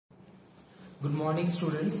Good morning,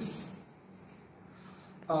 students.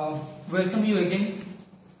 Welcome you again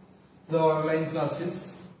the online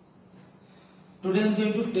classes. Today I am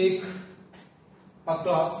going to take a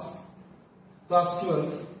class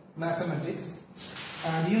 12, mathematics,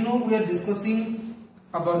 and we are discussing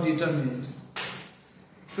about determinant.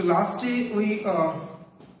 So last day we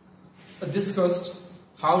discussed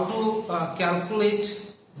how to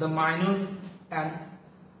calculate the minor and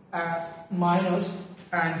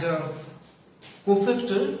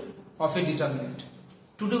cofactor of a determinant.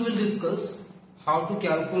 Today we will discuss how to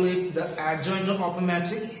calculate the adjoint of a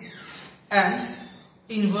matrix and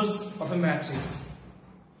inverse of a matrix.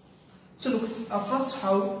 So look, first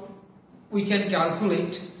how we can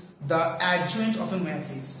calculate the adjoint of a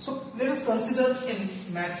matrix. So let us consider a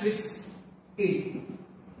matrix A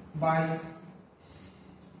by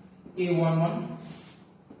A11,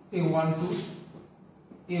 A12,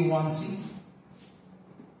 A13,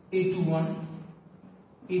 A21,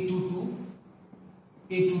 A22,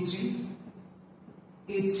 A23,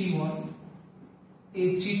 A31,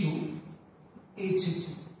 A32, A33.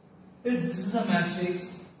 This is a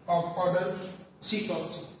matrix of order 3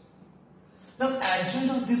 cross 3. Now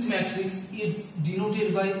adjoint of this matrix is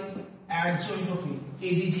denoted by adjoint of A,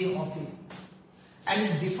 ADJ of A, and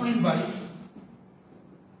is defined by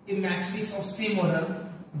a matrix of same order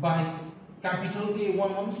by capital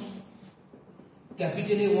A11,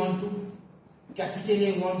 capital A12, capital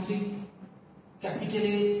A13, capital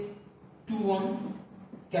A21,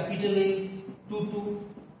 capital A22,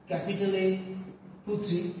 capital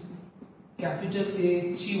A23, capital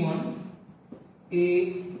A31,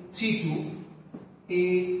 A32,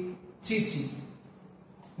 A33,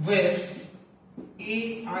 where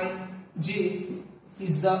Aij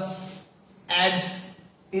is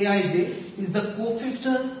the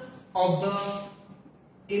cofactor of the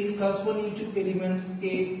corresponding to element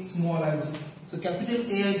A small ij. So capital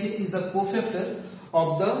Aij is the cofactor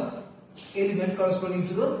of the element corresponding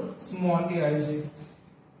to the small aij.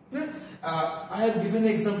 I have given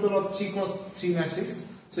an example of 3 cross 3 matrix.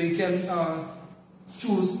 So you can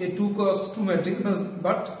choose a 2 cross 2 matrix,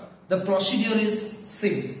 but the procedure is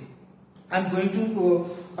same. I'm going to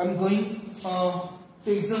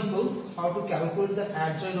example how to calculate the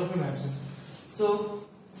adjoint of a matrix. So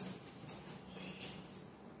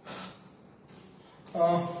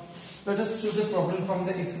let us choose a problem from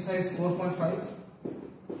the exercise 4.5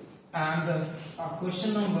 and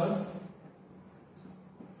question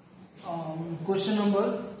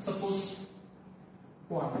number suppose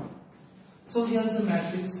 1. So here is the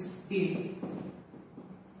matrix A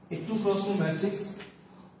 2 cross 2 matrix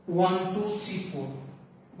 1 2 3 4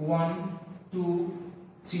 1 2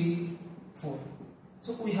 3 4.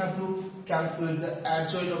 So we have to calculate the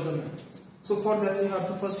adjoint of the matrix. So for that we have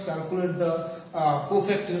to first calculate the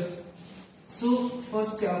cofactors. So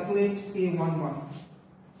first calculate A11,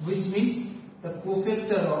 which means the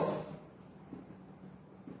cofactor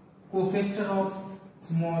of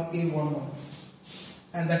small a11,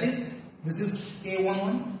 and that is this is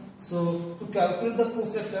A11. So to calculate the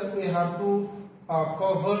cofactor we have to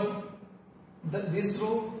cover this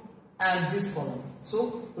row and this column.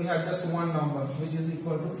 So we have just one number which is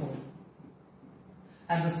equal to 4,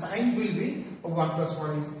 and the sign will be 1 plus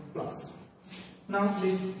 1 is plus. Now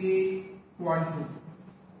this A12,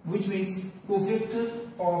 which means cofactor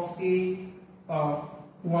of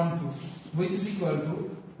A12, which is equal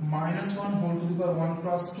to minus 1 whole to the power 1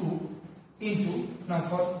 plus 2 into, now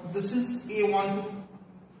for this is A12.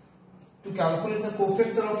 To calculate the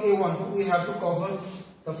cofactor of A12 we have to cover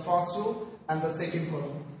the first row and the second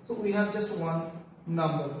column. So we have just one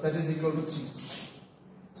number that is equal to 3.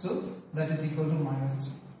 So that is equal to minus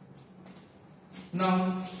 3.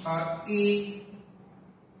 Now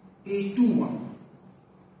A21.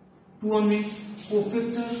 21 means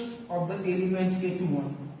cofactor of the element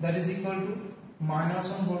A21, that is equal to minus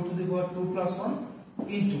 1 whole to the power 2 plus 1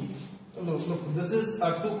 into. So look, this is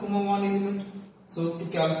a 2, 1 element. So to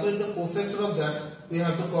calculate the cofactor of that we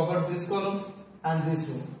have to cover this column and this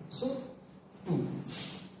row. So 2.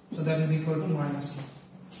 So that is equal to minus 2.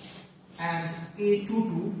 And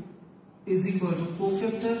A22 is equal to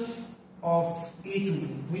cofactor of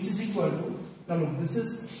A22, which is equal to, now look, this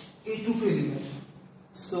is A22 element.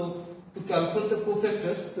 So to calculate the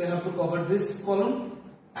cofactor we have to cover this column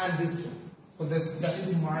and this row. So that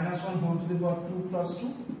is minus 1 whole to the power 2 plus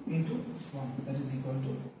 2 into 1, that is equal to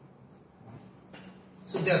 1.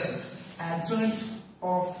 So therefore adjoint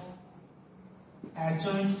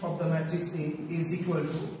of the matrix A is equal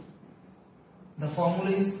to, the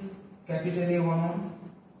formula is capital A11,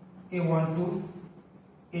 A12,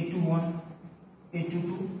 A21,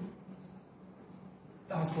 A22,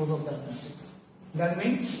 transpose of that matrix. That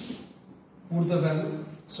means put the value.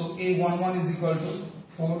 So A11 is equal to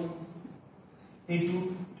 4,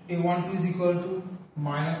 A12 is equal to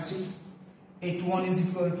 -3, A21 is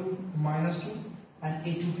equal to -2, and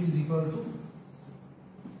A22 is equal to,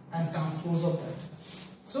 and transpose of that.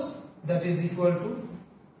 So that is equal to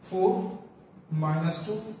 4,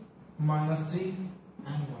 -2, -3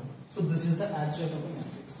 and 1. So this is the adjoint of the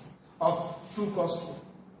matrix of 2 cross 4.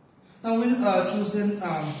 Now we'll choose then.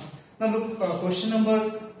 Now look, question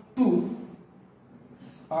number 2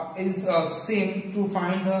 is same, to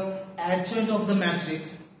find the adjoint of the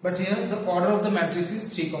matrix, but here the order of the matrix is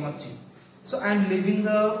 3, 3. So I am leaving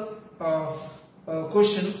the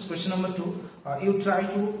question number 2. You try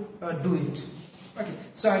to do it. Okay.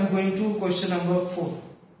 So I am going to question number 4.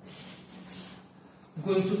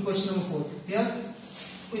 Going to question number 4. Here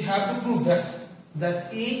we have to prove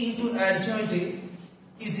that A into adjoint A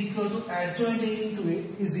is equal to adjoint A into A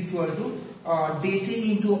is equal to data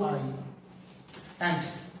into I. And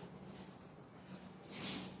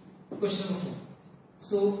question number 4.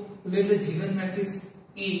 So let the given matrix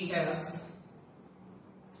A as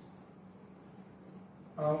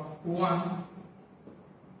 1,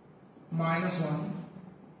 -1,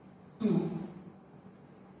 2,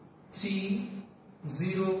 3,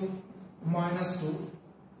 0, -2,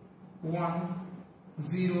 1,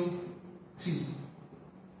 0, 3.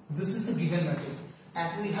 This is the given matrix,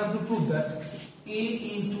 and we have to prove that A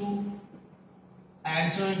into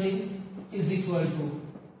adjoint A is equal to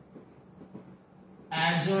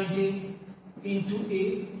adjoint A into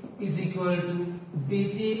A is equal to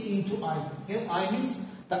data into I. Here I means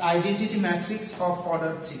the identity matrix of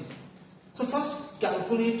order 3. So first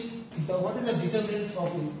calculate what is the determinant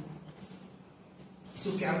of A.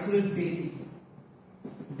 So calculate data.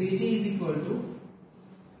 Data is equal to,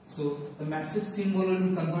 so the matrix symbol will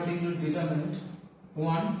be converted into determinant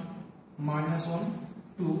 1, -1,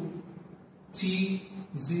 2, 3,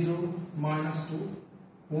 0, -2,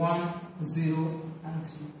 1, 0 and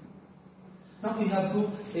 3. Now we have to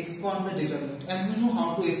expand the determinant, and we know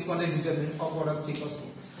how to expand the determinant of order 3 cross 2.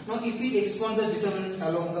 Now if we expand the determinant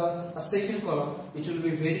along the second column, it will be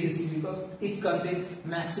very easy because it contains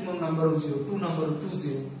maximum number of 0, 2 number of 2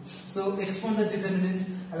 0. So expand the determinant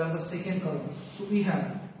along the second column. So we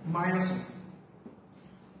have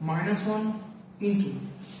 -1 into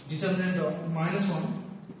determinant of -1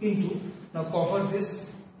 into, now cover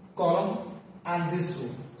this column and this row.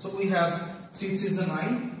 So we have 3 3 is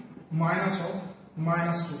 9, minus of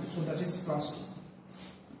 -2, so that is +2,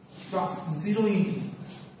 plus 0 into,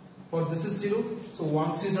 for this is 0, so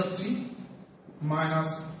 1 3 is 3,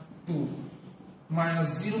 -2,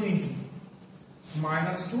 minus 0 into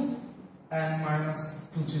 -2 and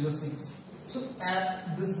 -2 3 is 6. So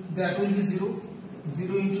add this, that will be 0,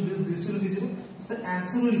 0 into this will be 0. So the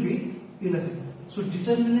answer will be 11. So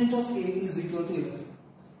determinant of A is equal to 11.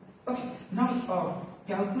 Okay, now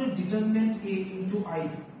calculate determinant A into I.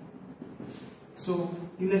 So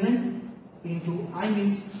 11 into I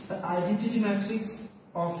means the identity matrix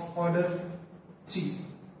of order 3,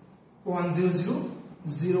 1 0 0,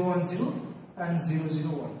 0 1 0 and 0 0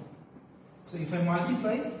 1. So if I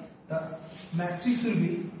multiply, the matrix will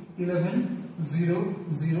be 11 0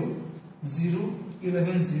 0 0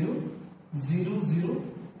 11 0 0 0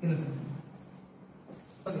 11.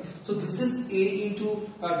 Okay, so this is A into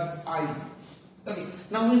I. Okay,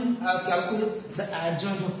 now we'll calculate the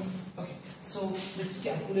adjoint of. Okay, so let's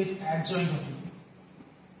calculate adjoint of A.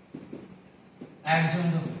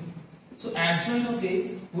 Adjoint of A. So adjoint of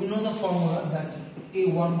A, we know the formula that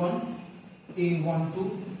A11,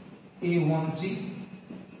 A12, A13,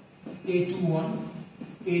 A21,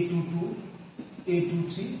 A22,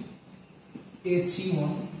 A23,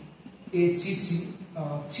 A31, A33,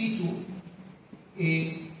 32,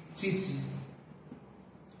 A33.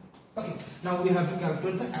 Okay, now we have to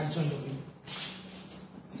calculate the adjoint of A.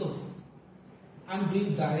 So I'm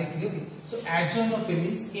doing directly. Okay, so adjoint of A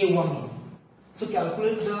means A11. So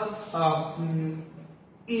calculate the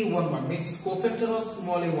A11 means cofactor of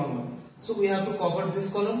small a11. So we have to cover this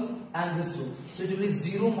column and this row. So it will be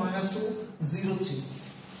 0 -2 0 3.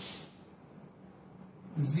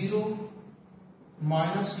 0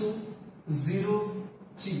 -2 0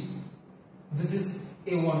 3. This is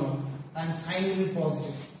A11 and sign will be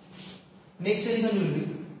positive. Next element will be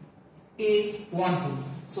A12.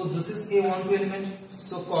 So this is A12 element.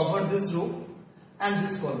 So cover this row and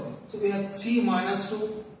this column. So we have 3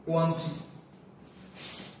 -2 1 3.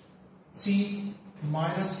 3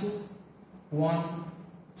 -2 1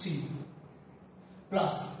 3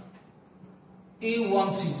 plus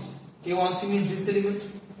A13. A13 means this element.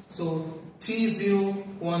 So 3 0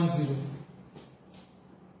 1 0.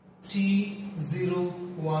 3 0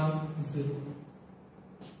 1 0.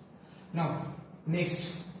 Now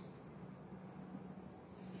next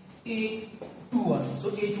A21.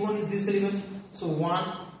 So A21 is this element. So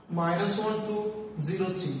 1 minus 1 2 0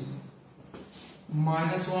 3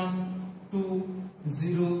 minus 1 2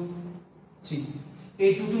 0 3.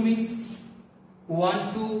 A22 means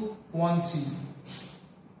 1 2 1 3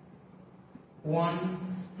 1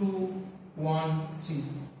 2 1 3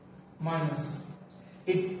 minus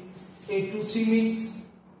A23 means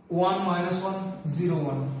 1 minus 1 0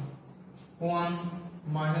 1 1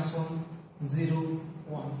 minus 1 0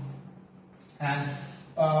 1, and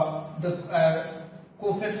the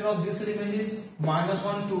cofactor of this element is minus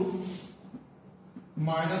 1 2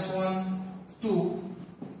 minus 1 2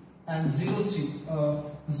 and 0 3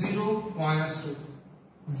 0 minus 2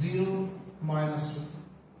 0 minus 2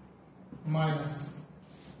 minus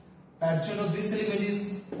addition of this element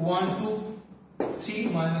is 1 2 3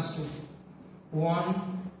 minus 2 1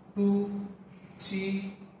 2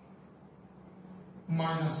 3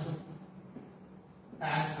 minus 2,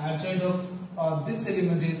 and adjoint of this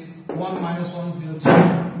element is 1 minus 1 0 3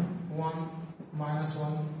 1 minus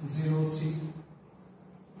 1 0 3,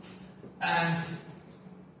 and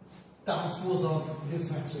transpose of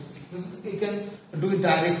this matrix. This you can do it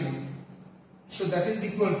directly. So that is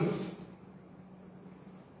equal to,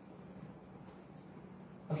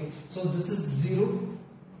 okay, so this is 0,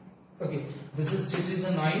 okay, this is 3 is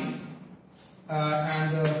a 9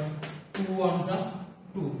 and 2 ones are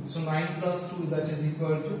 2, so 9 plus 2, that is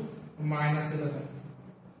equal to minus 11,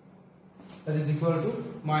 that is equal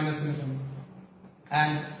to minus 11,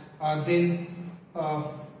 and then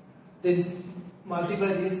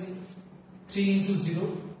multiply this 3 into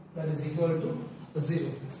 0, that is equal to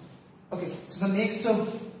 0. Okay, so the next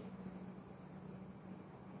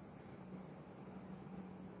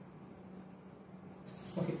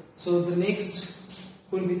okay, so the next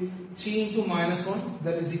will be 3 into minus 1,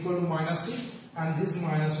 that is equal to minus 3, and this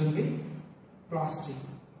minus will be plus 3.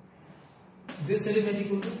 This element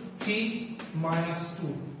equal to 3 minus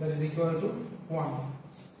 2, that is equal to 1.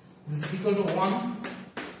 This is equal to 1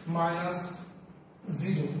 minus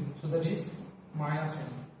 0, so that is minus 1.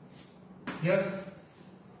 Here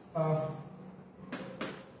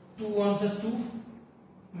 2 ones are 2,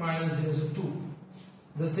 minus 0 is 2.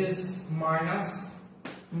 This is minus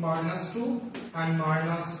 2 and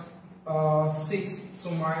minus 6,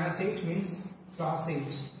 so minus 8 means plus 8,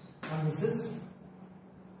 and this is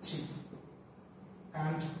 3,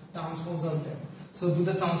 and transpose of them. So do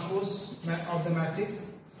the transpose of the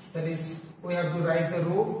matrix, that is we have to write the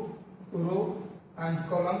row and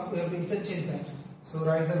column, we have to interchange that. So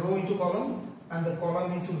write the row into column and the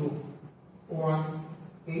column into row. 1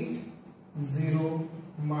 8 0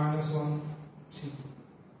 minus 1 3.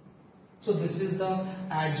 So this is the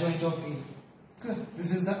adjoint of A.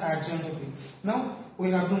 This is the adjoint of A. Now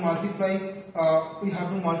we have to multiply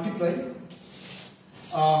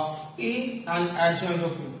A and adjoint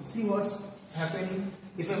of A. See what's happening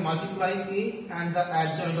if I multiply A and the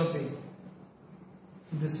adjoint of A.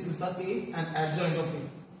 This is the A and adjoint of A.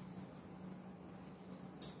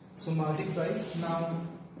 So multiply now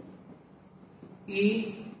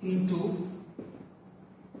A into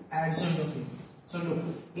adjoint of A. So look,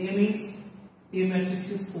 A means A matrix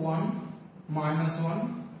is 1 minus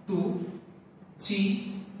 1 2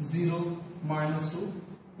 3 0 minus 2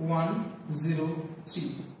 1 0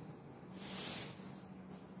 3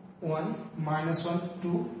 1 minus 1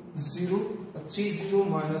 2 0 3 0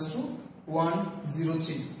 minus 2 1 0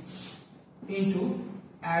 3 into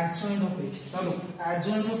adjoint of A. Now look,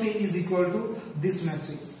 adjoint of A is equal to this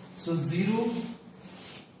matrix. So 0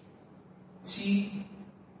 3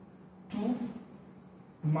 2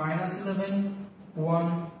 minus 11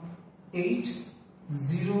 1 8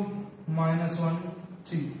 0 minus 1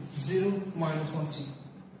 3 0 minus 1 3.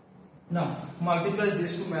 Now multiply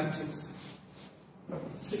these two matrices.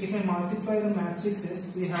 So if I multiply the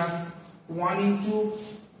matrices, we have 1 into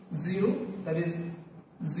 0, that is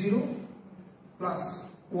 0, plus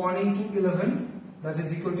 1 into 11, that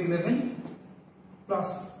is equal to 11,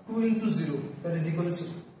 plus 2 into 0, that is equal to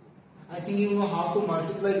 0. I think you know how to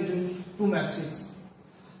multiply between two matrices.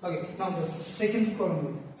 Okay, now the second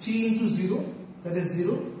column, 3 into 0, that is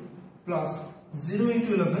 0, plus 0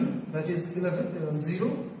 into 11, that is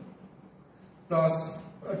 0, plus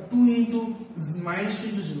 2 into minus 2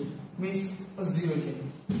 into 0 means 0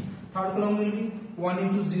 again. Third column will be 1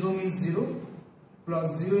 into 0 means 0,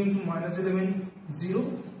 plus 0 into minus 11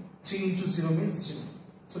 0, 3 into 0 means 0.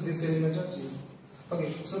 So this element are 0.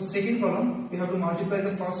 Okay, so second column we have to multiply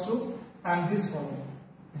the first row and this column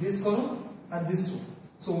and this row.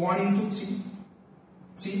 So 1 into 3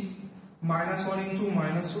 3. Minus 1 into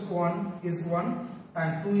minus 1 is 1,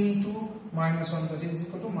 and 2 into minus 1, that is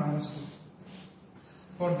equal to minus 2.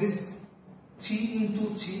 For this, 3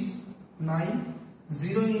 into 3, 9,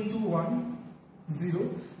 0 into 1,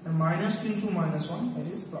 0, and minus 2 into minus 1, that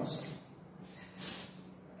is plus 2.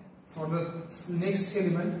 For the next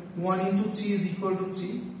element, 1 into 3 is equal to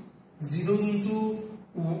 3, 0 into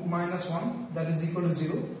minus 1, that is equal to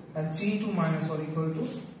 0, and 3 into minus 1 equal to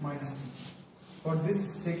minus 3. For this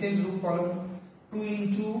second row column, 2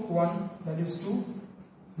 into 1, that is 2,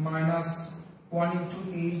 minus 1 into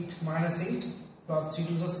 8, minus 8, plus 3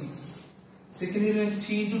 to the 6. Second element,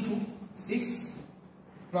 3 into 2, 6,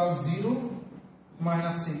 plus 0,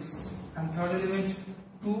 minus 6. And third element,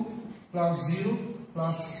 2 plus 0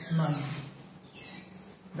 plus 9.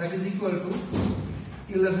 That is equal to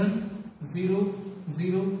 11, 0,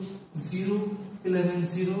 0, 0, 11,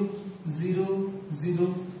 0, 0,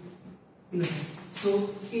 0, 11. So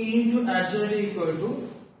A into adjoint A equal to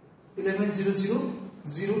 11, 0, 0,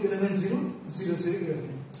 0, 11, 0, 0, 0,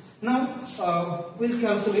 11. Now we'll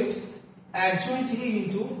calculate adjoint A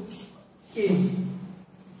into A.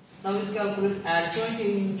 Now we'll calculate adjoint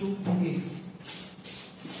A into A.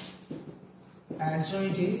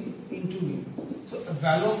 Adjoint A into A. So a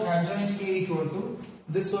value of adjoint A equal to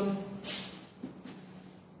this one,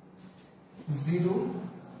 0,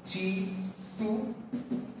 3, 2,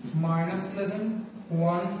 minus 11,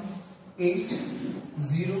 1, 8,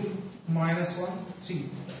 0, minus 1, 3.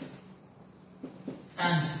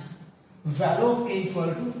 And value of A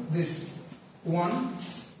equal to this, 1,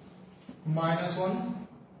 minus 1,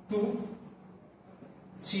 2,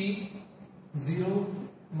 3, 0,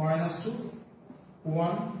 minus 2,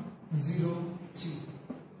 1, 0, 3.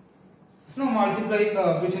 Now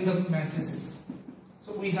multiply between the matrices.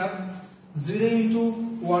 So we have 0 into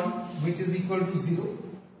 1, which is equal to 0,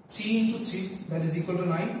 3 into 3, that is equal to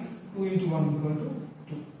 9, 2 into 1 equal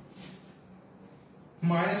to 2.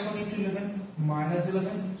 Minus 1 into 11, minus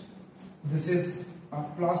 11, this is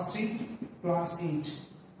plus 3, plus 8.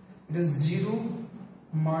 It is 0,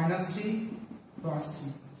 minus 3, plus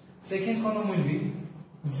 3. Second column will be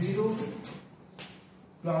 0,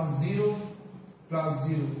 plus 0, plus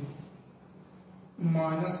 0,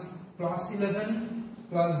 minus plus 11,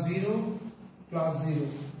 plus 0, plus 0.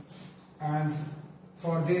 And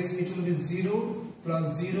for this it will be 0,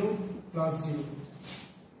 plus 0, plus 0.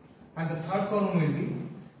 And the third column will be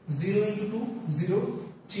 0 into 2, 0,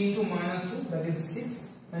 3 into minus 2, that is 6,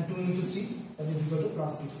 and 2 into 3, that is equal to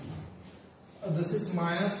plus 6. This is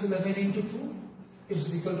minus 11 into 2, it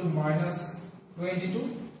is equal to minus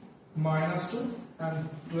 22, minus 2, and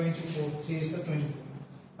 24, 3 is the 24.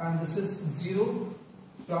 And this is 0,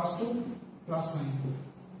 plus 2, plus 9.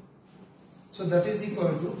 So that is equal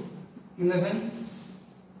to 11,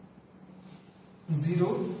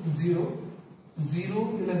 0, 0,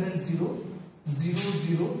 0, 11, 0, 0,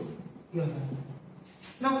 0, 11.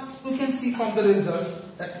 Now we can see from the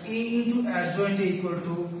result that A into adjoint A equal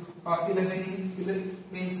to 11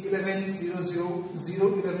 means 11, 0, 0,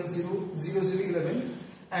 0, 11, 0, 0, 0, 11,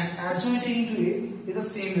 and adjoint A into A is the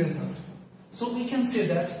same result. So we can say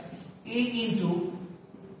that A into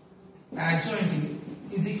adjoint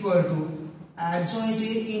A is equal to adjoint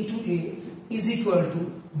A into A is equal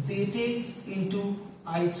to data into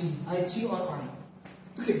I3, I3 or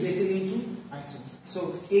I. Okay, data into I3.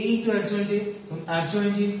 So A into adjoint A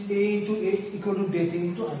into A equal to data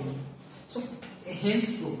into I. So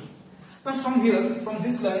hence proved. Now from here, from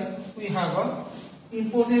this line, we have a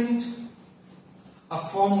important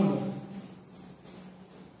formula.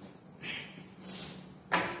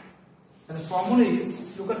 And the formula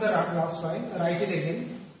is, look at the last line, write it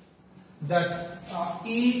again, that A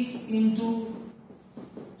into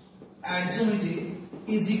adjoint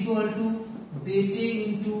A is equal to data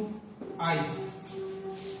into I.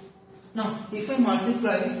 Now, if I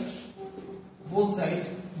multiply both sides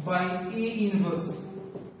by A inverse,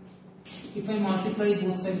 if I multiply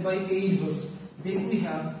both sides by A inverse, then we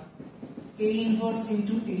have A inverse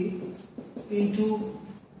into A into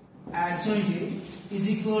adjoint A is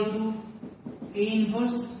equal to A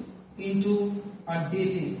inverse into a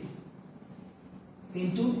data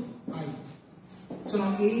into I. So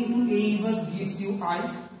now A into A inverse gives you I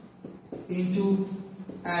into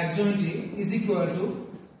adjoint A is equal to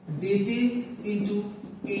data into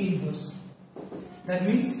A inverse. That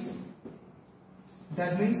means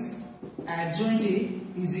adjoint A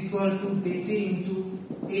is equal to data into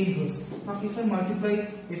A inverse. Now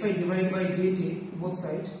if I divide by data both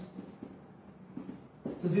sides,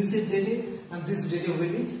 so this is data and this data will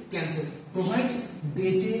be cancelled. Provide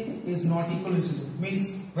data is not equal to 0,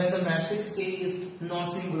 means when the matrix A is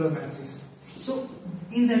not singular matrix. So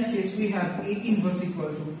in that case we have A inverse equal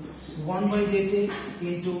to 1 by det A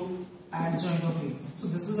into adjoint of A. So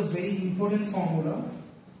this is a very important formula,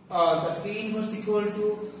 that A inverse equal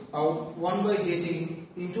to 1 by det A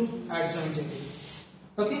into adjoint of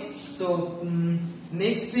A. Okay, so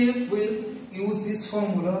next step we'll use this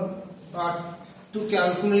formula to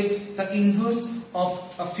calculate the inverse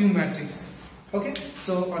of a few matrices. Okay,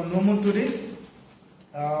 so no more today.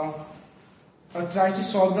 I'll try to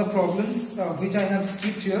solve the problems which I have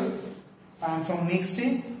skipped here, and from next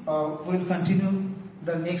day we'll continue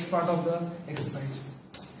the next part of the exercise.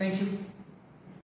 Thank you.